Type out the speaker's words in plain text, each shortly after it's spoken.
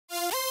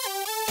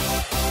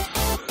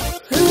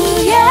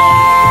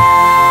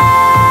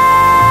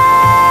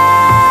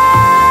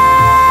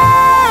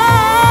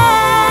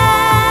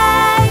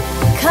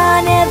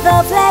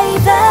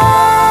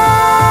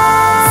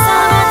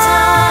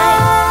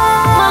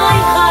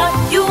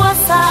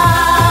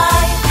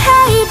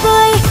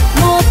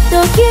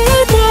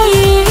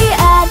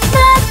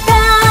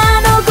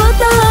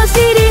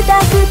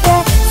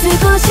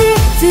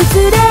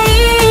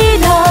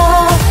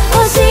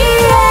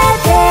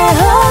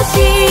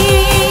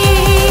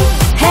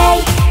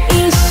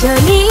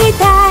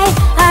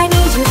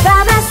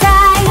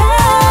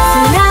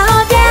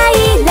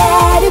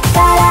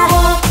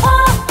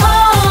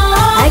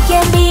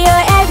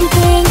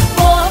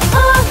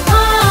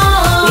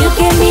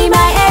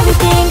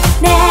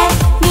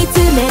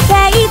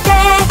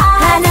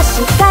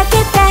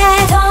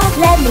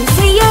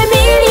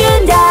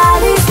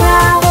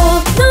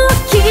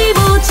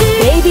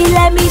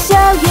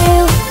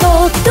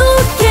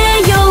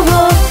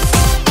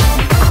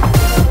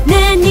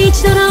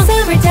一度の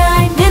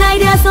Summertime 寝ない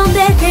で遊んで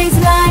Crazy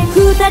Line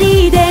二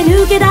人で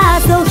抜け出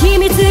そう秘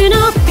密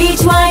のビー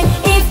チワイン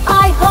If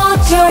I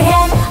hold your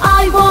hand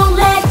I won't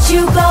let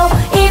you go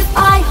If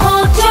I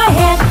hold your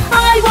hand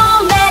I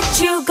won't let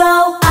you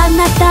go あ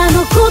なた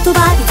の言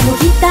葉いつも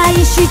期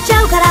待しち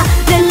ゃうから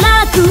連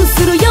絡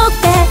するよっ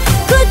て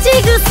口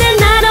癖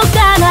なの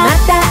かなま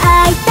た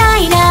会いた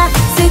いな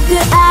すぐ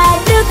会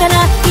えるか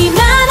な今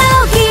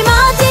の気持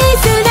ち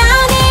素直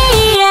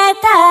に言え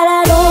た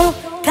らの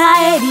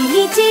帰り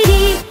道に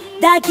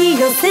抱き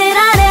寄せ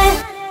られ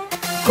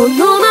こ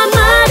のまま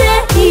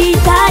でい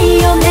た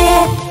いよ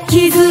ね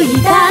気づい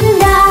たん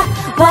だ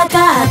わ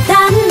かっ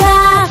たん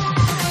だ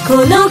こ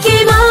の気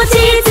持ち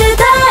伝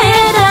え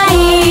ない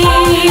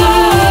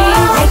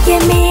I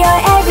can be your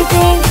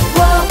everything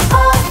whoa, oh,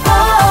 oh.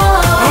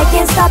 I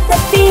can't stop the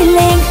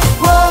feeling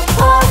whoa,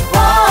 oh,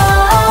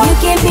 oh. You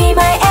can be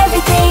my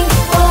everything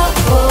whoa,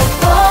 oh,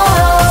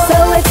 oh. So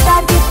it's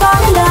time to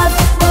fall in love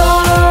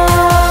whoa,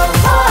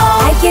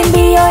 oh. I can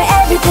be your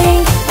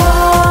everything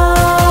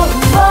whoa,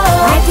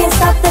 oh. I can't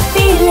stop the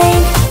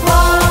feeling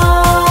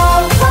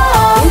whoa,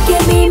 oh. You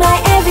can be my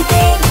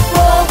everything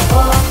whoa,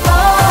 oh,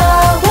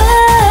 oh.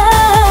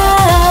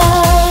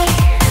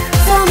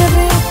 Summer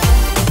breeze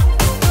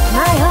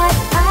my heart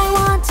I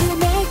want to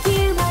make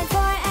you mine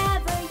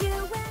forever you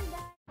and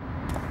I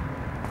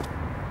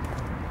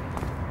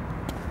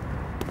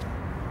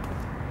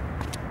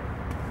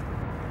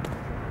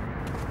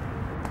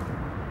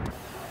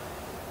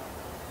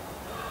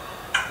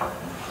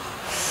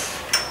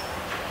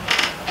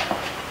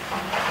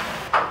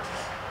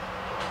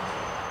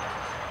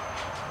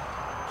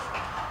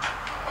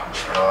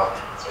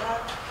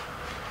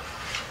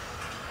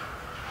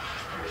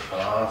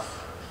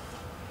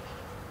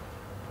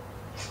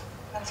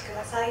お待ちく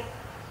ださい。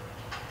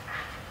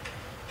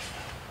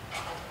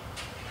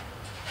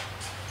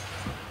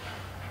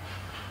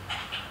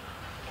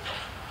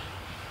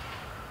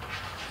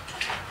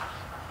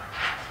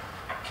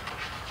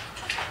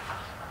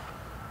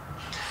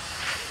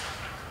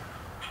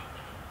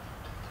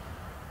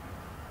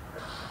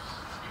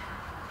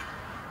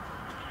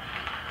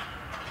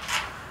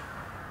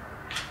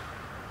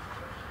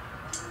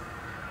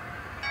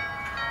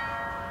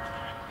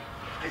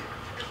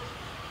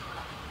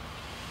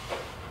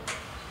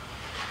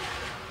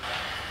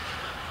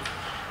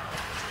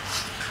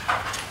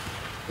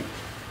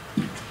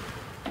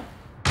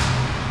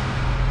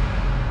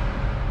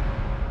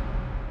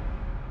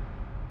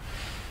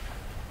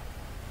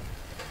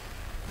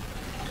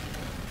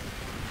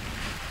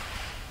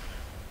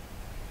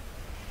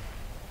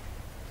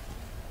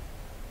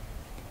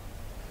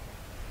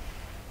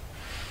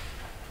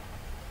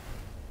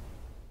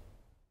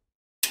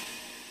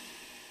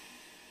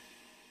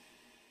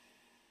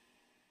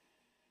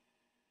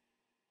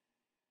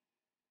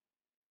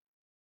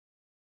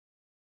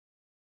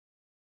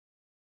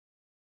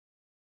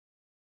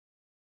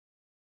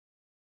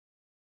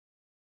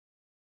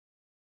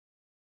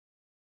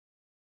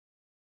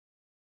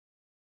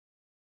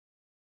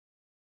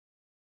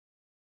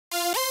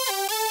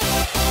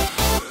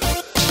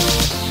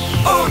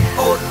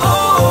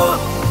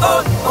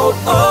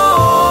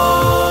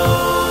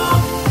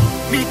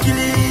見切り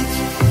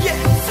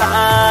さ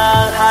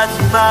あ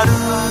始まる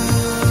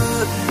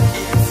い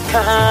つか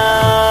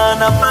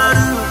なまる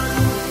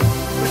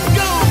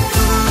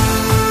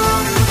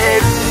震え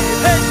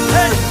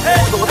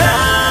るほど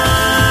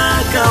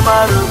高ま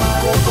る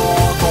こと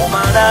止ま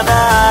らな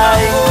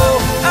い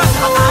さ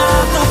あ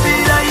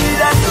扉開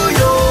く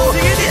よ見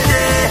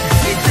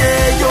て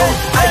よ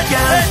I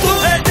can't do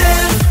this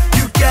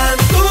You can't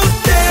do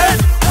this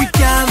We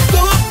can't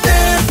do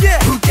this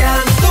Who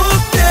can't do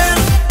this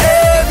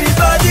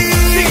Everybody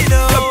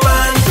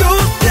Japan do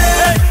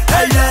this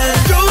Thailand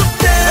do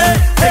this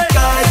世界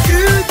中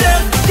で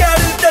ギャル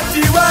たち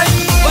はい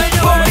い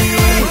For me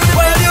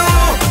When your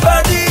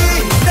body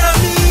波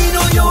の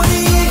ように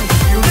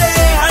揺れ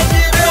始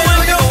め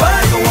るよ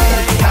Body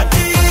たち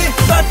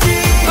まち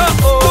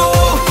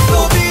飛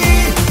び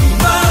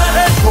今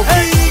時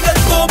が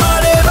止ま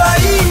ればい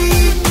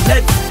い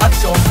Let's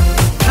action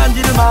感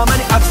じるまま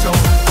にアクション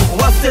こ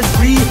こはステージ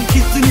フリーキ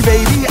ッズに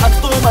ベイビー悪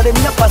党までみ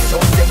んなパッショ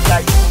ン全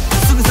開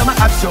すぐさま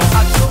アクション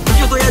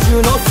時と野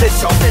獣のセッ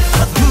ション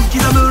刻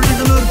むリ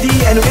ズム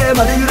DNA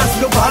まで揺ら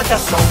すよパーカッ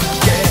ション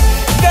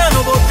が昇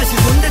って沈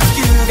んで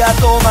地球が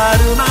止ま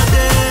るまで